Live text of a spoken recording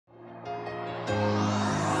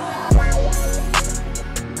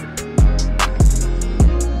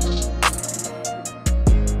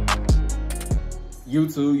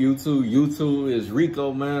YouTube is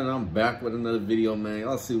Rico, man. I'm back with another video, man.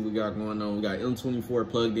 Y'all see what we got going on. We got M24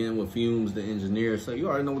 plugged in with Fumez, the engineer. So you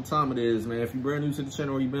already know what time it is, man. If you're brand new to the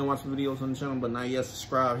channel or you've been watching videos on the channel but not yet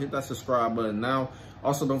subscribed, hit that subscribe button now.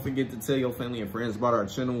 Also, don't forget to tell your family and friends about our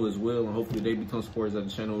channel as well, and hopefully they become supporters of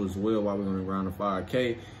the channel as well while we're going around the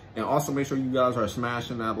 5K. And also make sure you guys are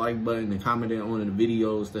smashing that like button and commenting on the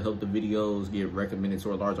videos to help the videos get recommended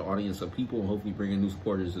to a larger audience of people and hopefully bring in new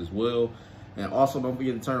supporters as well. And also don't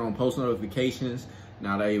forget to turn on post notifications.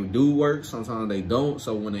 Now they do work, sometimes they don't.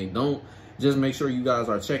 So when they don't, just make sure you guys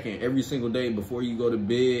are checking every single day before you go to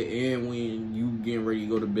bed and when you getting ready to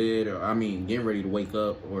go to bed, or I mean getting ready to wake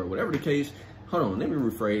up or whatever the case. Hold on, let me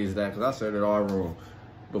rephrase that because I said it all wrong.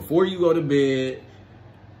 Before you go to bed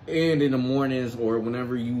and in the mornings or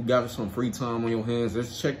whenever you got some free time on your hands,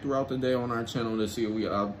 just check throughout the day on our channel to see if we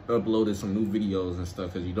uploaded some new videos and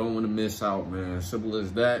stuff, because you don't want to miss out, man. Simple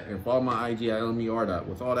as that. And follow my IG at LMERico.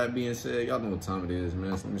 With all that being said, y'all know what time it is,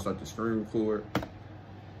 man. So let me start the screen record.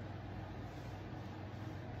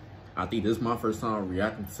 I think this is my first time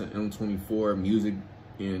reacting to M24 music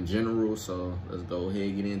in general, so let's go ahead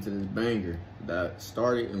and get into this banger that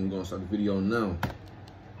started, and we're gonna start the video now.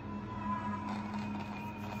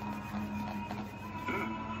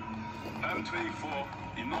 M24,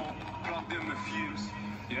 you know, plugged in with Fumez.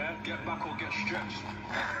 Yeah, get back or get stretched.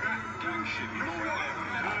 Gang shit, you know what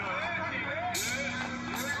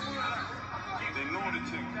they know the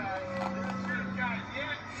thing.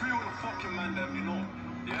 Free all the fucking man them, you know.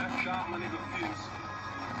 Yeah, shout out my nigga Fumez.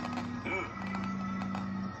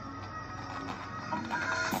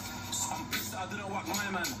 I'm pissed that I didn't whack my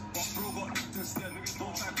man, but bro got nicked instead.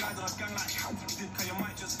 Don't try glide on a gang like how you did, cause you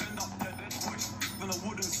might just end up dead. When I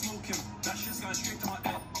wouldn't smoke him, that shit's going straight to my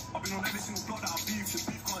head. I've been on every single block that I beef,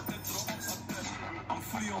 the beef gone dead to the ops are dead. I'm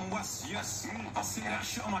fully on West, yes, I say that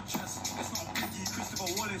shit on my chest. It's not Biggie,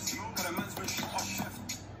 Christopher Wallace, cause the man's been shot our chef.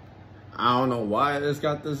 I don't know why it's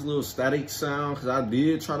got this little static sound, because I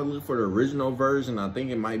did try to look for the original version. I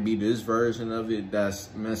think it might be this version of it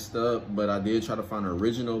that's messed up, but I did try to find the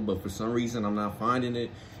original, but for some reason I'm not finding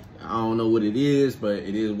it. I don't know what it is, but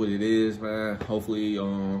it is what it is, man. Hopefully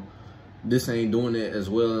this ain't doing it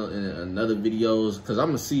as well in another videos, because I'm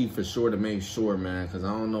gonna see for sure to make sure, man, because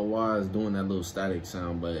I don't know why it's doing that little static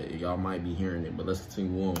sound, but y'all might be hearing it. But let's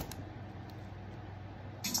continue on.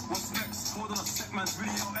 What's next? Hold on a sec, man's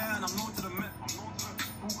really out there and I'm known to the Met.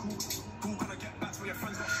 Cool, can I get back to where your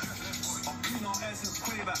friends got stressed? I've been out there since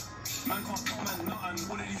way back. Man can't tell man nothing.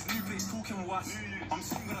 All of these new plays talking was. I'm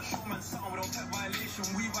soon gonna show man something without tech violation.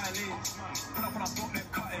 We violate. Pull up on a block,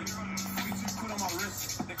 they're cutting. 42 quid on my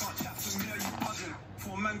wrist. They can't chat to me, are you buzzing?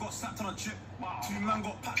 4 men got slapped on a chip. 2 men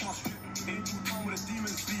got packed on a strip. Ain't too down with a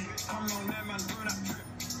demon's speed. Come round there, man, burn that trip.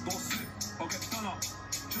 Don't slip or get done up.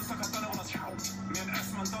 Just like I done it on a cow. Me and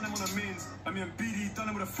S-Man done him on the mains. And me and BD done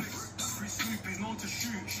him with a flicks. Free Snoopy's known to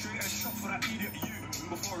shoot. Straight head shot for that idiot you.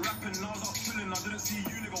 Before rapping, I was out chilling. I didn't see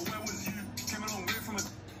you, nigga. Where was you? Came a long way from it.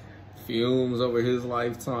 Fumez over his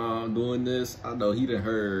lifetime doing this. I know he done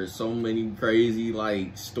heard so many crazy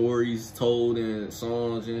like stories told in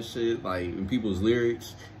songs and shit, like in people's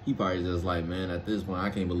lyrics. He probably just like, man, at this point I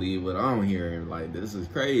can't believe what I'm hearing. Like, this is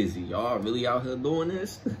crazy. Y'all really out here doing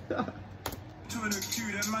this? 2 in the queue,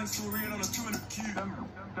 that man still real on a 2 in the queue.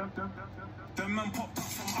 Them man popped up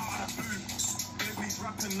from out of the blue. Everybody's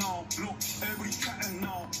rapping now, look, everybody's chatting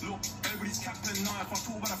now, look, everybody's capping now. If I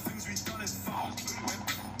talk about the things we've done, it's foul.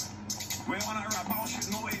 We're on that rap battle shit,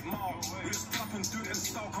 no 8 mile. We just clap and do it in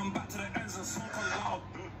style, come back to the ends and smoke on loud.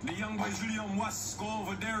 The young boys really on West, go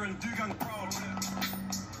over there and do gang proud.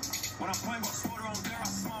 When I point got sword around there, I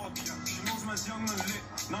smiled. She knows man's young and lit.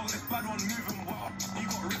 Now this bad one moving wild. He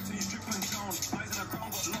got ripped and he's dripping down. Eyes in the ground,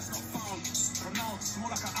 got lost, not found. Pronounced, more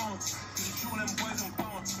like an ounce. Cause you show them boys and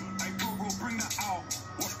bounce. Hey bro, bring that out.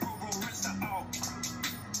 Watch bro, rinse that out.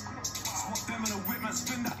 Spot them in a whip, man,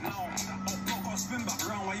 spin that now. Oh, block, I'll spin back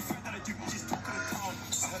round. Why you think that I do? She's talking the town.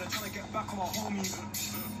 I heard her trying to get back on my homies.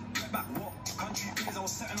 Get back what? Country days, I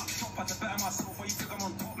was setting up shop. Had to better myself. Why you think I'm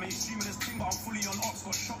on top? Man, you streaming this thing, but I'm fully on ops.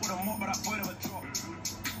 Got shot with a mop, but that boy never dropped.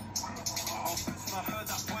 I was pissed when I heard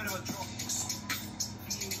that boy never dropped.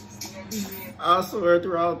 I swear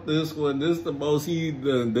throughout this one, this is the most he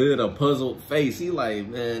done did a puzzled face. He like,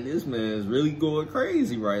 man, this man's really going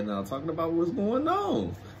crazy right now, talking about what's going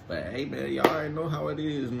on. But hey, man, y'all already know how it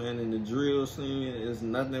is, man. In the drill scene, there's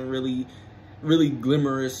nothing really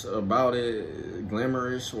glamorous about it.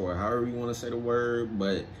 Glamorous, or however you want to say the word.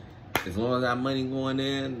 But as long as that money going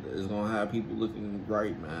in, it's gonna have people looking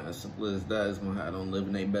right, man. As simple as that. It's gonna have them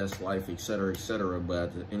living their best life, etc., etc. But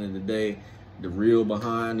at the end of the day, the real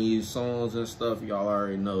behind these songs and stuff, y'all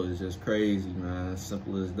already know, it's just crazy, man. As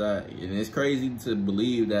simple as that. And it's crazy to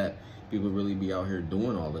believe that people really be out here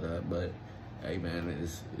doing all of that. But hey, man,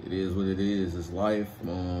 it is what it is. It's life.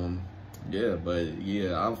 Yeah, but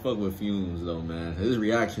yeah, I'll fuck with Fumez though, man. His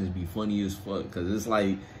reactions be funny as fuck, cause it's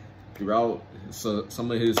like throughout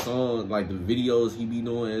some of his songs, like the videos he be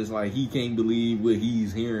doing, it's like he can't believe what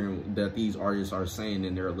he's hearing that these artists are saying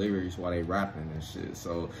in their lyrics while they rapping and shit.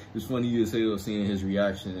 So it's funny as hell seeing his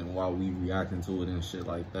reaction and while we reacting to it and shit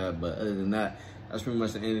like that. But other than that, that's pretty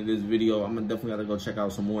much the end of this video. I'm gonna definitely have to go check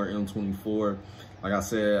out some more M24. Like I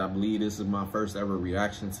said, I believe this is my first ever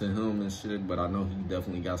reaction to him and shit, but I know he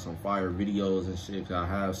definitely got some fire videos and shit, cause I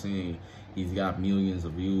have seen he's got millions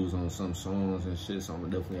of views on some songs and shit, so I'm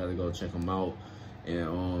gonna definitely have to go check him out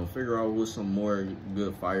and figure out what some more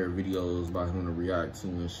good fire videos by him to react to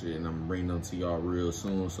and shit, and I'm gonna bring them to y'all real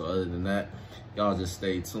soon. So other than that, y'all just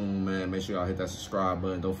stay tuned, man. Make sure y'all hit that subscribe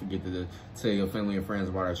button. Don't forget to tell your family and friends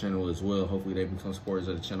about our channel as well. Hopefully they become supporters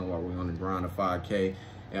of the channel while we're on the grind of 5K.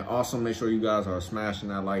 And also make sure you guys are smashing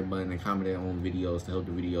that like button and commenting on videos to help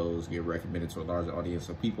the videos get recommended to a larger audience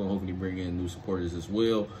of people, and hopefully bring in new supporters as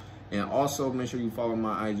well. And also make sure you follow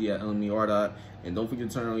my IG at LMERico. And don't forget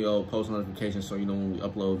to turn on your post notifications so you know when we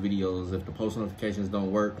upload videos. If the post notifications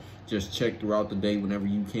don't work, just check throughout the day whenever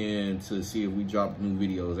you can to see if we drop new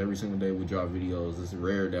videos. Every single day we drop videos. It's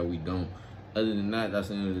rare that we don't. Other than that, that's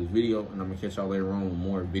the end of this video, and I'm gonna catch y'all later on with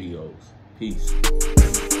more videos. Peace.